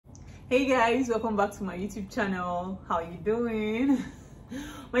Hey guys, welcome back to my YouTube channel. How are you doing?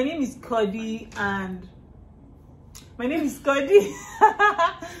 My name is Kaodi and my name is Kaodi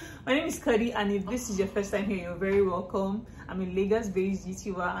and if this is your first time here, you're very welcome. I'm a Lagos-based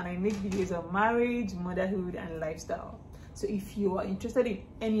YouTuber and I make videos on marriage, motherhood and lifestyle. So if you are interested in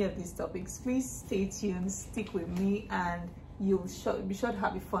any of these topics, please stay tuned, stick with me, and you'll be sure to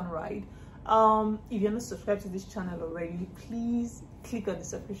have a fun ride. If you're not subscribed to this channel already, please click on the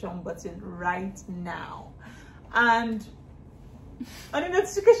subscription button right now and on the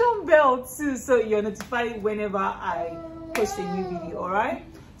notification bell too, so you're notified whenever I post a new video. All right,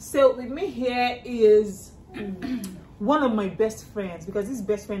 so with me here is one of my best friends, because this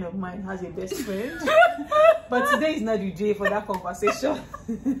best friend of mine has a best friend but today is not the day for that conversation.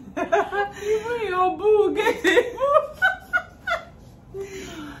 Even your boo, get it.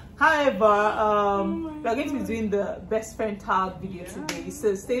 However, we are going to be doing the best friend tag video today,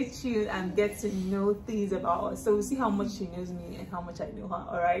 so stay tuned and get to know things about us. So we'll see how much she knows me and how much I know her.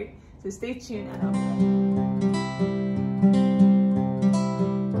 All right, so stay tuned and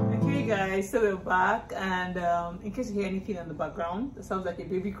okay guys, so we're back, and in case you hear anything in the background that sounds like a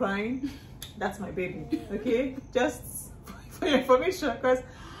baby crying, that's my baby. Okay, just for your information, because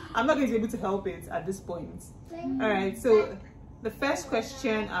I'm not going to be able to help it at this point. All right, so the first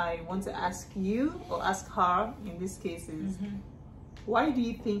question I want to ask you, or ask her in this case, is why do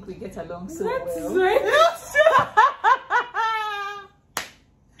you think we get along so well?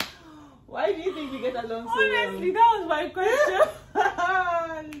 Why do you think we get along so well? Honestly, that was my question.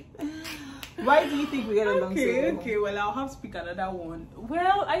 Why do you think we get along so well? Okay, well, I'll have to pick another one.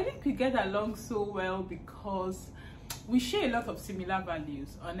 Well, I think we get along so well because we share a lot of similar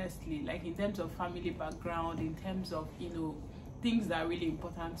values, honestly, like in terms of family background, in terms of, you know, things that are really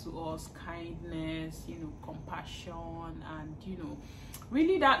important to us: kindness, you know, compassion, and, you know,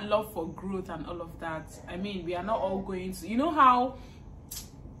 really that love for growth and all of that. I mean, we are not all going to, you know how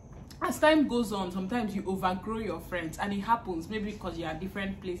as time goes on, sometimes you overgrow your friends, and it happens maybe because you are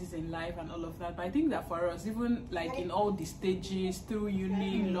different places in life and all of that. But I think that for us, even like in all the stages through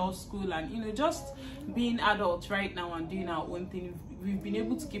uni, law school, and, you know, just being adults right now and doing our own thing, we've been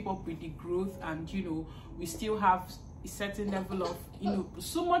able to keep up with the growth, and, you know, we still have a certain level of, you know,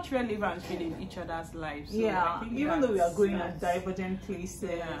 so much relevance in each other's lives. So yeah, I think even though we are going at divergent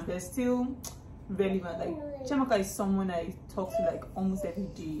places, there's still relevant. Like Chamaka is someone I talk to like almost every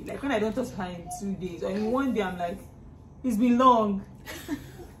day. Like when I don't talk to her in 2 days or in 1 day, I'm like, it's been long.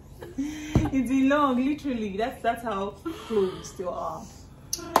 It's been long, literally. That's how close we still are.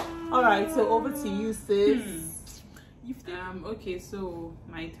 All right, so over to you, sis. Okay, so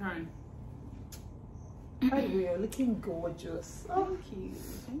my turn. By the way, you're looking gorgeous. Thank you.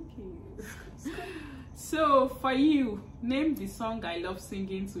 So for you, name the song I love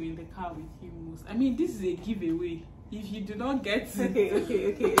singing to in the car with you most. I mean, this is a giveaway. If you do not get it,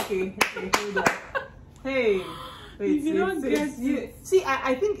 okay, hold on. Hey, wait, if you don't get it, see,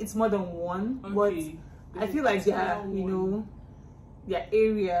 I think it's more than one, but I feel like there are, you know, there are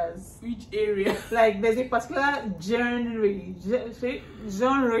areas. Which area? Like there's a particular genre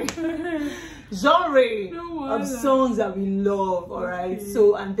of songs that we love. All right,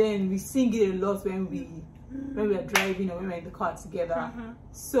 so and then we sing it a lot when we are driving or when we're in the car together.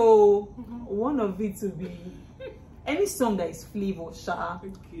 So one of it will be any song that is flavor, sha.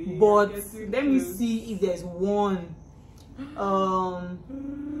 But let me see if there's one.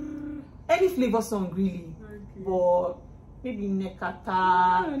 Any flavor song really, but maybe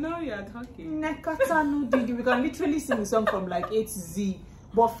Nekata. Oh, now you're talking. Nekata no Didi. We can literally sing a song from like A to Z.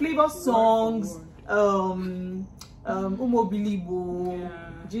 But flavor songs, Umobilibo,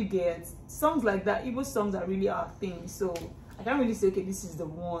 Jiget, songs like that, Igbo songs are really our thing. So I can't really say, okay, this is the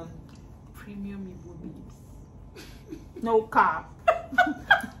one. Premium Igbo beats. No cap.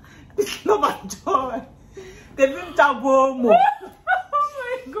 It's not my joy. They didn't tabo more.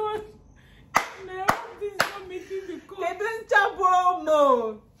 Oh my god. No, this is not making the call. They didn't tabo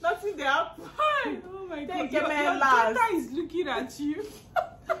more. Nothing they happen. Oh my god. Your daughter is looking at you.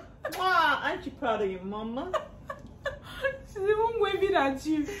 Wow, aren't you proud of your mama? She's even waving at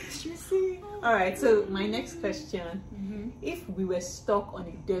you. You see? All right, so my next question. If we were stuck on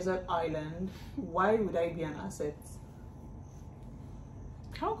a desert island, why would I be an asset?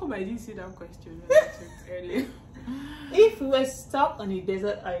 How come I didn't see that question earlier? If we were stuck on a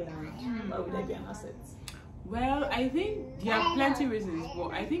desert island, why would I be an asset? Well, I think there are plenty of reasons,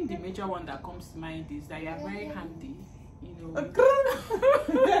 but I think the major one that comes to mind is that you're very handy, you know.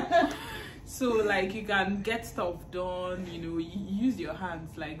 So like you can get stuff done, you know, you use your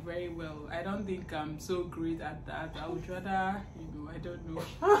hands like very well. I don't think I'm so great at that. I would rather, you know, I don't know.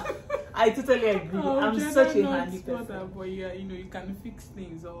 I totally agree. I'm such a handy person. But yeah, you can fix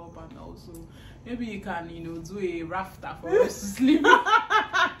things up, and also maybe you can, do a rafter for us to sleep,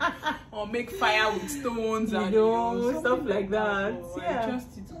 or make fire with stones and stuff like that. I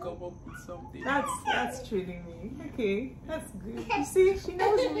trust you to come up with something. That's treating me. Okay, that's good. You see, she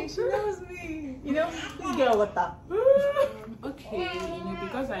knows me. She knows me. Please get water. Okay,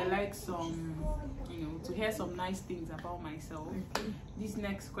 because I like some. To hear some nice things about myself. Okay. This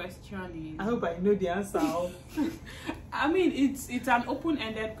next question is... I hope I know the answer. I mean, it's an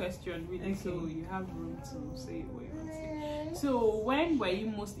open-ended question, really, so you have room to say what you want to say. So, when were you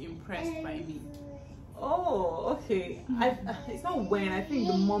most impressed by me? Oh, okay. It's not when, I think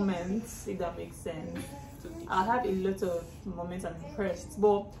the moment, if that makes sense. I have a lot of moments I'm impressed,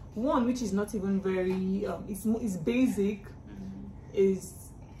 but one which is not even very, it's basic, is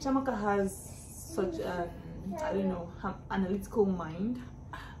Chiamaka has such an analytical mind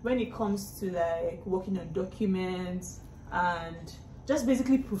when it comes to like working on documents and just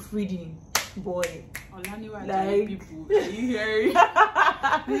basically proofreading. Boy, like people, are you hearing?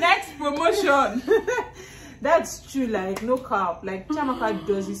 Next promotion. That's true, like no cap. Like Chiamaka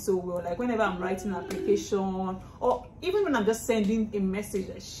does it so well. Like whenever I'm writing an application, or even when I'm just sending a message,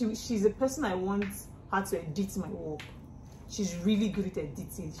 she's a person I want her to edit my work. She's really good at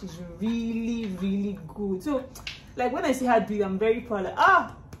editing. She's really, really good. So, like when I see her do it, I'm very proud. Like,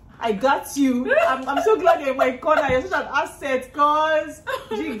 I got you. I'm so glad you're in my corner. You're such an asset, cause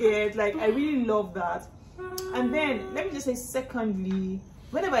you get like I really love that. And then let me just say, secondly,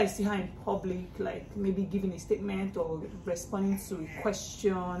 whenever I see her in public, like maybe giving a statement or responding to a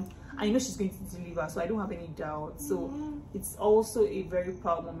question, I know she's going to deliver. So I don't have any doubt. So it's also a very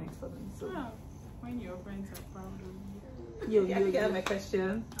proud moment for me. So when your friends are proud of you. You get my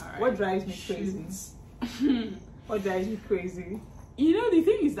question. Right. What drives me crazy? What drives me crazy? The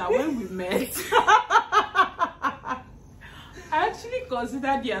thing is that when we met, I actually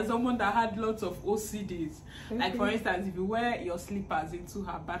considered you as someone that had lots of OCDs. Okay. Like for instance, if you wear your slippers into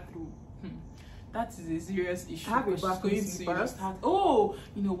her bathroom, that is a serious issue. I have a bathroom slippers.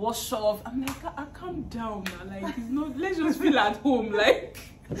 Wash off. I'm like, calm down, man. Like, let's just feel at home, like.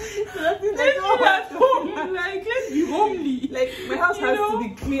 Let's be homely. Like my house has to be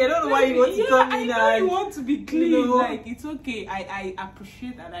clean. I don't know why you want to come in. I know you want to be clean. Like it's okay. I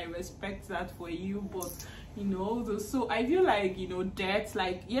appreciate and I respect that for you, but so I feel like dirt.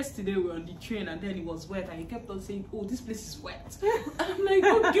 Like yesterday we were on the train and then it was wet and he kept on saying, "Oh, this place is wet." I'm like,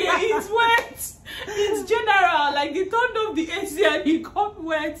 okay, it's wet. It's general. Like they turned off the AC and it got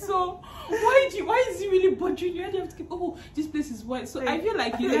wet. So why is it really bothering you? And you have to keep, this place is wet. So I feel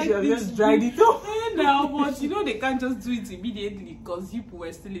like you just dried it off. Now, but they can't just do it immediately because people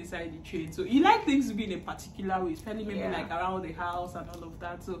were still inside the train. So you like things to be in a particular way, especially maybe like around the house and all of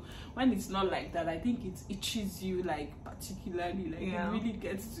that. So when it's not like that, I think it itches you like particularly, like it really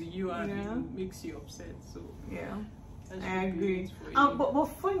gets to you and it makes you upset. So I agree. But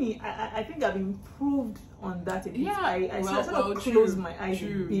funny, I think I've improved on that a bit. I sort of close my eyes.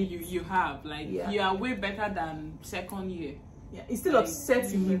 True. You have like you are way better than second year. Yeah, it still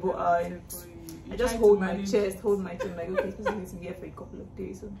upsets me, but I just hold my chest, like okay, this needs to be here for a couple of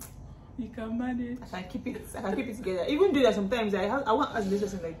days. So you can manage. I can keep it together. Even though that sometimes I want to ask this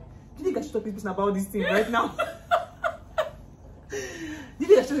person like, do you think I should talk to this person about this thing right now? Do you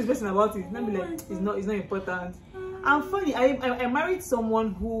think I should talk to this person about it? Not be like it's not important. And funny, I married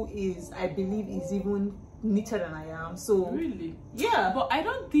someone who I believe is even neater than I am. So really, yeah. But I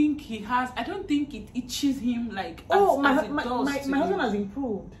don't think it itches him like. My husband has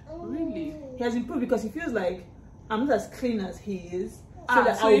improved. Really, he has improved because he feels like I'm not as clean as he is. So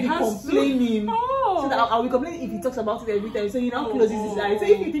that I will be complaining. So that I will complain if he talks about it every time. So he now closes his eyes. So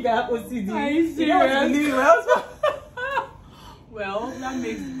if you think I have OCD, you know to leave my husband. Well, that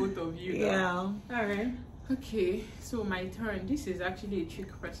makes both of you. Yeah. All right. Okay, so my turn. This is actually a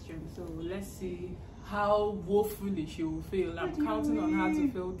trick question. So let's see how woefully she will fail. I'm counting on her to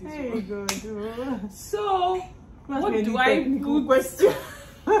fail this one. So, what do I put? Question.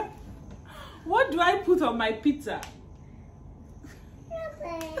 What do I put on my pizza?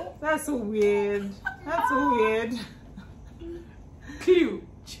 That's so weird. That's so weird. Clue.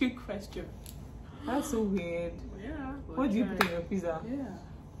 Trick question. That's so weird. Yeah. What do you put on your pizza? Yeah.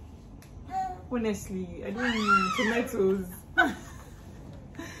 Honestly, I don't know. Tomatoes.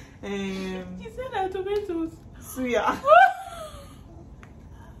 You said that tomatoes. Suya.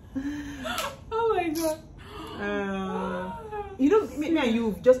 Oh my god. Me and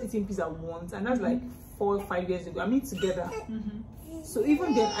you've just eaten pizza once, and that's like 4 or 5 years ago. I mean, together. So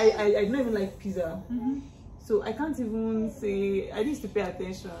even then, I don't even like pizza. So I can't even say. I need to pay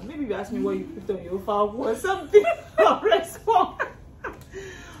attention. Maybe you ask me what you put on your file or something, I'll respond.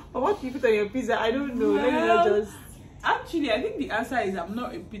 Or what you put on your pizza, I don't know. Let me not just. Actually, I think the answer is I'm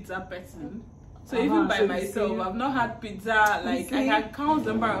not a pizza person. So even by myself, I've not had pizza. Like I can count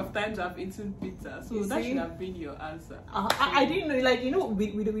the number of times I've eaten pizza. So that should have been your answer. I didn't know. Like, you know, we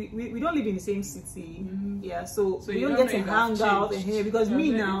don't live in the same city. Yeah, so we don't get to hang out in here because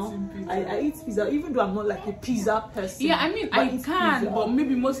me now I eat pizza even though I'm not like a pizza person. Yeah, I mean I can, but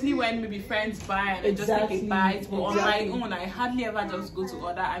maybe mostly when maybe friends buy and I just take a bite. But on my own, I hardly ever just go to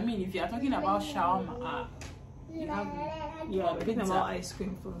order. I mean, if you are talking about shawarma, you have. Yeah, we're talking about ice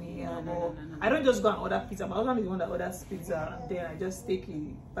cream for me. No. I don't just go and order pizza. My husband is the one that orders pizza, and then I just take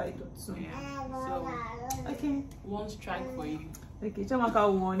a bite or two. Yeah. So okay, one strike for you. Okay, Chamaka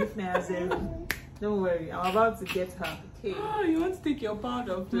won. If Naya 0, don't worry. I'm about to get her. Okay. Oh, you want to take your pound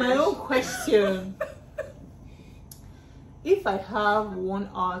of flesh? My own question: if I have 1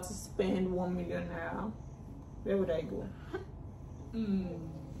 hour to spend 1 million naira, where would I go?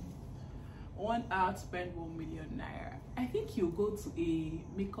 1 hour to spend 1 million naira. I think you go to a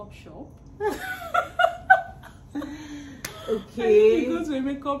makeup shop. Okay. You go to a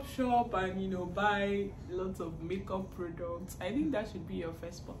makeup shop and, you know, buy lots of makeup products. I think that should be your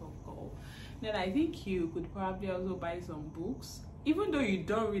first port of call. Then I think you could probably also buy some books, even though you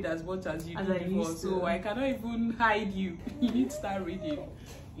don't read as much as you did before. So I cannot even hide you. You need to start reading,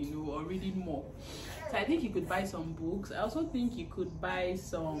 you know, or reading more. So I think you could buy some books. I also think you could buy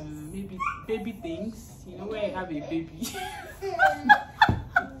some maybe baby things. You know, where you have a baby.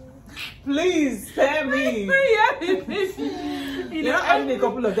 Please tell me. Where you have a baby. You know, a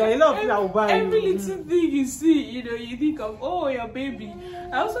couple of them. A lot of people will buy. Every little thing you see, you know, you think of, oh, your baby.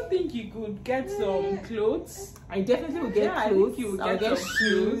 I also think you could get some clothes. I definitely will get clothes. I think you will get some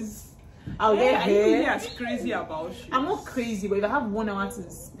shoes. I'll get hair. I'm really as crazy about shoes. I'm not crazy, but if I have 1 hour to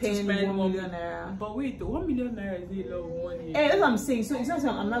spend 1 million naira. But wait, the 1 million naira is a lot of money. Hey, that's what I'm saying. So it's not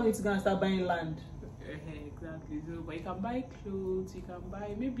saying I'm not going to go and start buying land. Exactly. So, but you can buy clothes, you can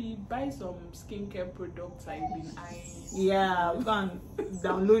buy some skincare products I've been eyeing. Yeah, we can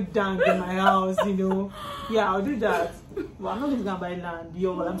download Dank in my house, you know. Yeah, I'll do that. But I'm not going to go and buy land.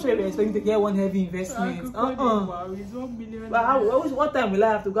 Yo, I'm sure you're expecting to get one heavy investment. Wow, it's 1 million. But what time will I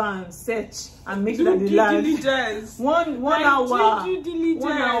have to go and search and make sure that the land? Diligence. One hour.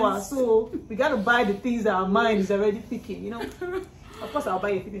 1 hour. So we gotta buy the things that our mind is already picking, you know. Of course, I'll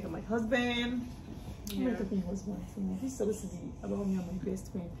buy everything for my husband. Yeah. I'm talking husband. This is supposed to be about me and my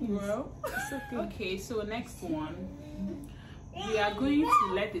best friend. Please. Well, it's okay. Okay, so next one. We are going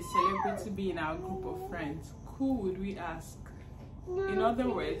to let a celebrity be in our group of friends. Who would we ask? In other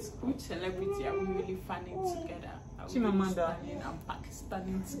words, which celebrity are we really fanning together? Chimamanda. And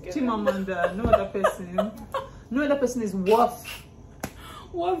Pakistaning together. Chimamanda. No other person. No other person is worth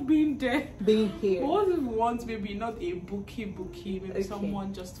being there. Being here. But what if we want maybe not a bookie, maybe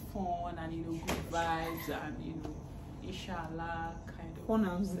someone just fun and, you know, good vibes and, you know, inshallah kind of fun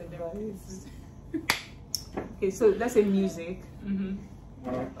and vibes. Okay, so let's say music.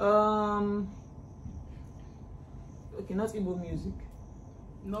 Okay, not Igbo music.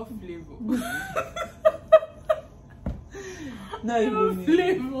 No flavor. No Igbo music.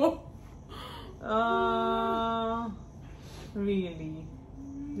 Flavor. Really.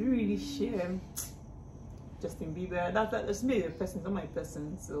 You really share Justin Bieber. That's me, the person, not my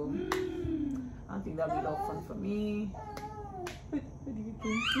person. So I don't think that'd be a lot of fun for me. What do you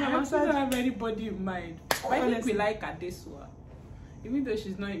think? No, I don't have anybody in mind. But I think we like Adesua, even though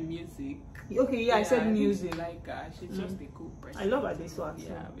she's not in music. Okay, yeah, I said music. Like she's just a cool person. I love Adesua.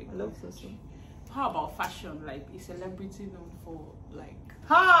 Yeah, I love her so. How about fashion? Like a celebrity known for like.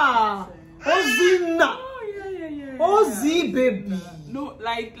 Ozina. Ozzy, baby. No,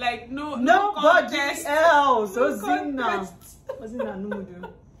 like no. Nobody else. Ozina. Ozina, no more.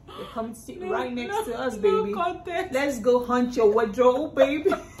 You come sit right next to us, baby. Let's go hunt your wardrobe,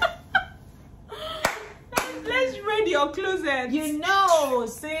 baby. Let's raid your closet. You know,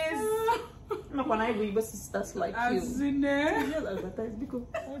 sis. I'm not gonna be but sisters like you.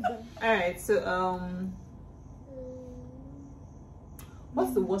 Alright, so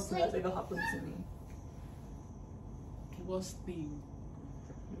what's the worst thing that's ever happened to me? Worst thing.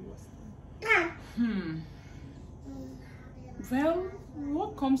 Well,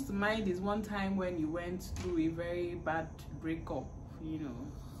 what comes to mind is one time when you went through a very bad breakup, you know.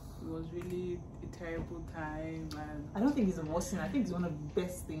 was really a terrible time, and I don't think it's the worst thing. I think it's one of the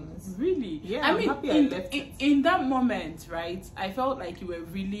best things. really, Yeah, I I'm mean, happy I left it. in that moment, right, I felt like you were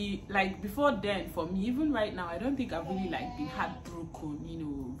really, like, before then, for me, even right now, I don't think I've really like been heartbroken, you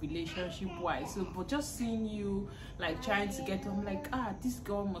know, relationship wise. So but just seeing you like trying to get on, like, this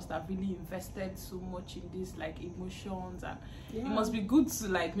girl must have really invested so much in this, like, emotions, and it must be good to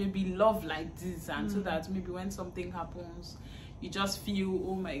like maybe love like this, and so that maybe when something happens, you just feel,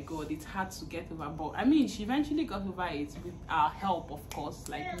 oh my god, it's hard to get over. But I mean, she eventually got over it with our help, of course,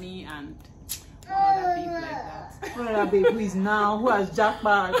 like me and one other babe like that. One other babe who is now, who has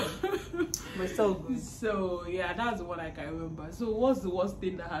jackpot. But so good. So yeah, that's the one I can remember. So what's the worst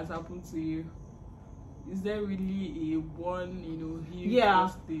thing that has happened to you? Is there really a one, you know, huge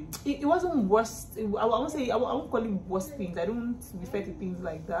worst thing? It wasn't worst. I won't say, I won't call it worst things. I don't refer to things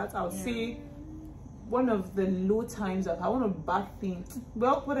like that. I'll say one of the low times I've had, one of the bad things,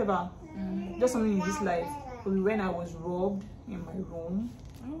 well, whatever, just something in this life, was when I was robbed in my room.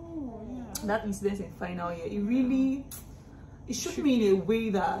 Oh yeah. That incident in final year, it really, it shook me in a way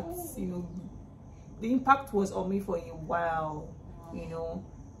that, you know, the impact was on me for a while. You know,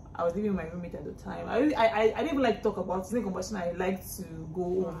 I was living with my roommate at the time. I didn't even like to talk about it. It's not a conversation I like to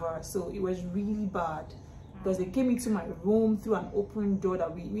go over. So it was really bad. Because they came into my room through an open door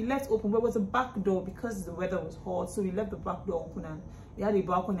that we left open, but it was a back door because the weather was hot. So we left the back door open, and they had a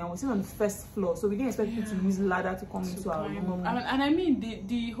balcony, and we were sitting on the first floor. So we didn't expect people to use ladder to come into our room. And I mean,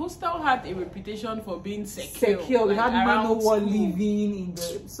 the hostel had a reputation for being secure. We like had man no one living in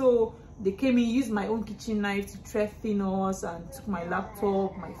the. So they came in, used my own kitchen knife to threaten us, and took my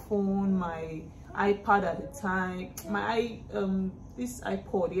laptop, my phone, my iPad at the time, this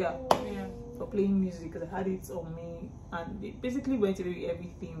iPod, yeah. For playing music, because I had it on me, and they basically went away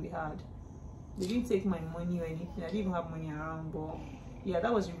everything we had. They didn't take my money or anything. I didn't even have money around, but yeah,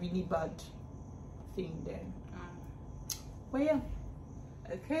 that was a really bad thing then. But yeah,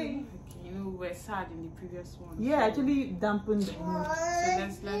 okay. You know, we're sad in the previous one. Yeah, so actually dampened the mood. So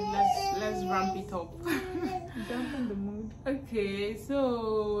let's ramp it up. Dampen the mood. Okay,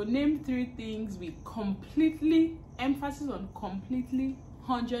 so name 3 things we completely, emphasis on completely,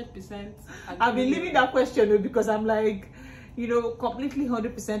 100%. I've been leaving that question because I'm like, you know, completely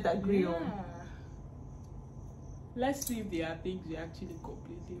 100% agree on. Let's see if there are things we actually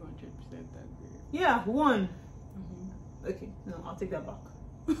completely 100% agree. Yeah, one. Okay, no, I'll take that back.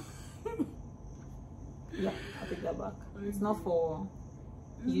 Yeah, I'll take that back. It's not for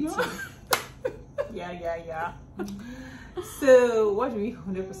you too. Yeah. So what do we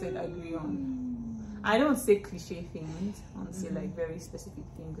 100% agree on? I don't say cliche things. I don't say like very specific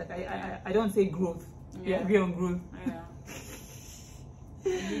things. Like I don't say growth. Yeah, agree on growth. Yeah.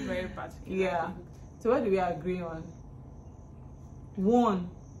 Be very particular. Yeah. So what do we agree on? 1,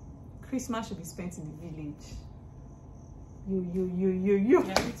 Christmas should be spent in the village. You.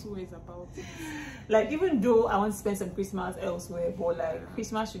 Yeah, it's always about it. Like, even though I want to spend some Christmas elsewhere, but like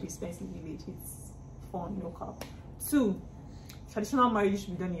Christmas should be spent in the village. It's fun, no cap. 2, traditional marriage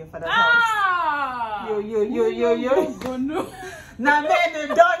should be done in your father's house. Yo. Oh no. Now men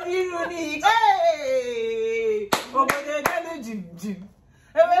don't unique. Hey, over there, Jim.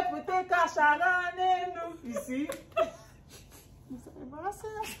 You see?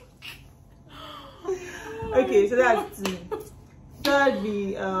 Okay, so that's 2.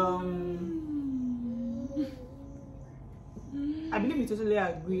 Thirdly, I believe we totally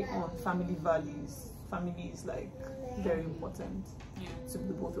agree on family values. Family is like very important to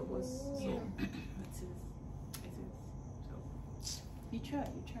the both of us. So it is. So you try.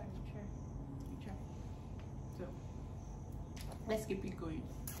 So let's keep it going.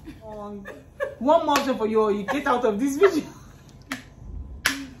 One more for you get out of this video.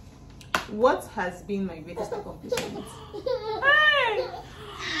 What has been my greatest accomplishment? Hey!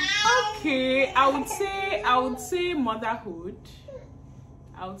 Okay, I would say motherhood.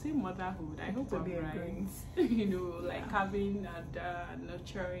 I hope I'm right. You know, like having and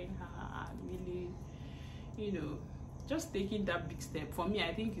nurturing her, and really, you know, just taking that big step. For me,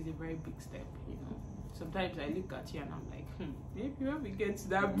 I think it's a very big step. You know, sometimes I look at you and I'm like, maybe when we get to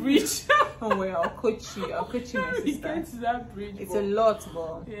that bridge. Oh well, I'll coach you, my sister. We get to that bridge. It's a lot,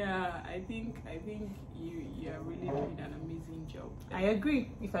 but yeah, I think you are really doing an amazing job. I agree.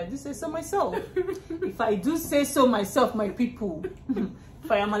 If I do say so myself. My people. If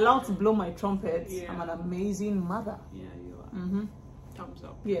I am allowed to blow my trumpet, I'm an amazing mother. Yeah, you are. Thumbs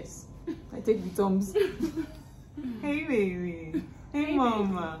up. Yes, I take the thumbs. Hey baby. Hey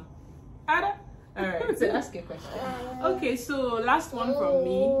mama. Ada. Alright, so ask a question. Okay, so last one from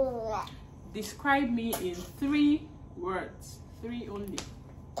me. Describe me in 3 words. 3 only.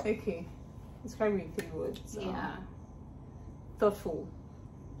 Okay. Describe me in 3 words. Yeah. Thoughtful.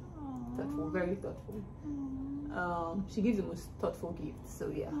 Thoughtful, very thoughtful. She gives the most thoughtful gifts, so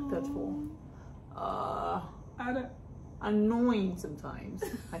yeah, thoughtful. Annoying sometimes.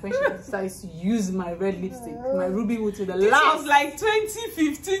 Like when she decides to use my red lipstick, my ruby wood to the last. This was like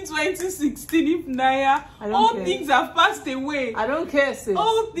 2015, 2016. If Naya, all things have passed away. I don't care, sis.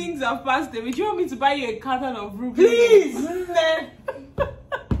 All things have passed away. Do you want me to buy you a carton of ruby? Please.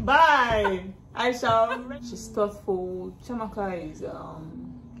 Bye. I shall. She's thoughtful. Chiamaka is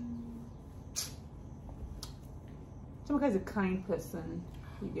a kind person.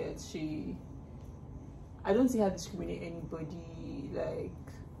 You get, I don't see her discriminate anybody. Like,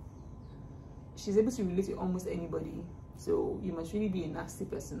 she's able to relate to almost anybody. So you must really be a nasty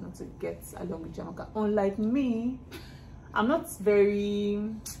person not to get along with Chiamaka. Unlike me, I'm not very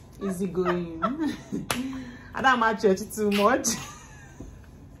easygoing. I don't match church too much.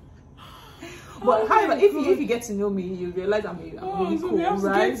 But however, if you get to know me, you realize I'm really cool,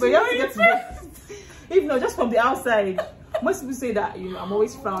 right? But you have to get to know. If not, just from the outside. Most people say that, I'm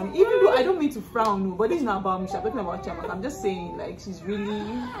always frowning, even though I don't mean to frown, no, but it's not about me. I'm talking about Chiamaka. I'm just saying, like, she's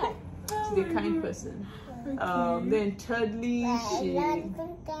a kind person. Okay. Then thirdly,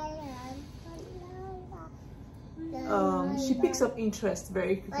 she picks up interest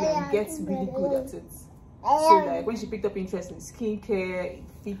very quickly and gets really good at it. So like when she picked up interest in skincare, in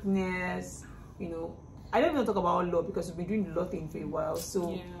fitness, I don't even talk about law because we've been doing the law thing for a while,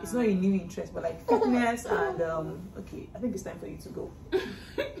 so it's not a new interest, but like fitness and okay, I think it's time for you to go.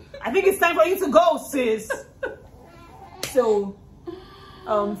 I think it's time for you to go, sis. So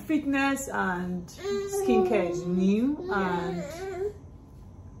fitness and skincare is new, and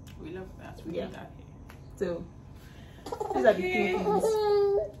we love that. We love that here. So these are the 3 things.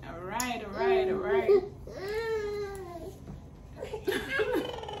 All right.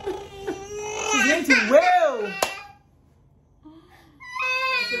 She's going to wail.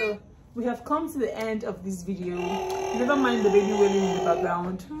 So we have come to the end of this video. Never mind the baby wailing in the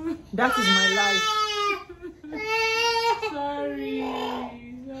background. That is my life. Sorry.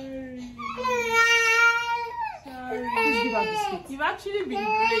 Please give her biscuits. You've actually been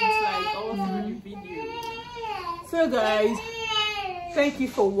great, like all through the video. So guys, thank you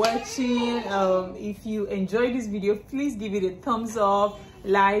for watching. If you enjoyed this video, please give it a thumbs up,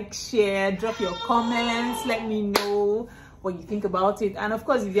 like, share, drop your comments, let me know what you think about it. And of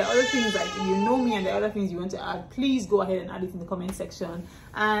course, if there are other things like me and there are other things you want to add, please go ahead and add it in the comment section.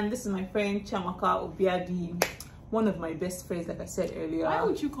 And this is my friend Chiamaka Obiadi, one of my best friends, like I said earlier. Why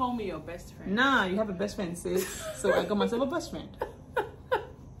would you call me your best friend? Nah, you have a best friend, sis. So I got myself a best friend.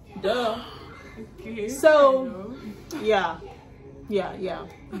 Duh. Okay. So yeah.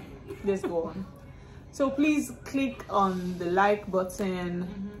 Let's go on. So please click on the like button,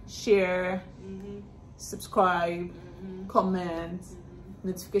 share, subscribe, comment,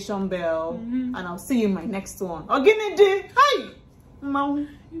 notification bell, and I'll see you in my next one. Oginide, hi, mom.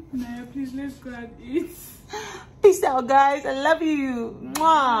 Naya, please let's go and eat. Peace out, guys. I love you.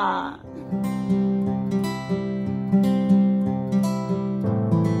 Mwah.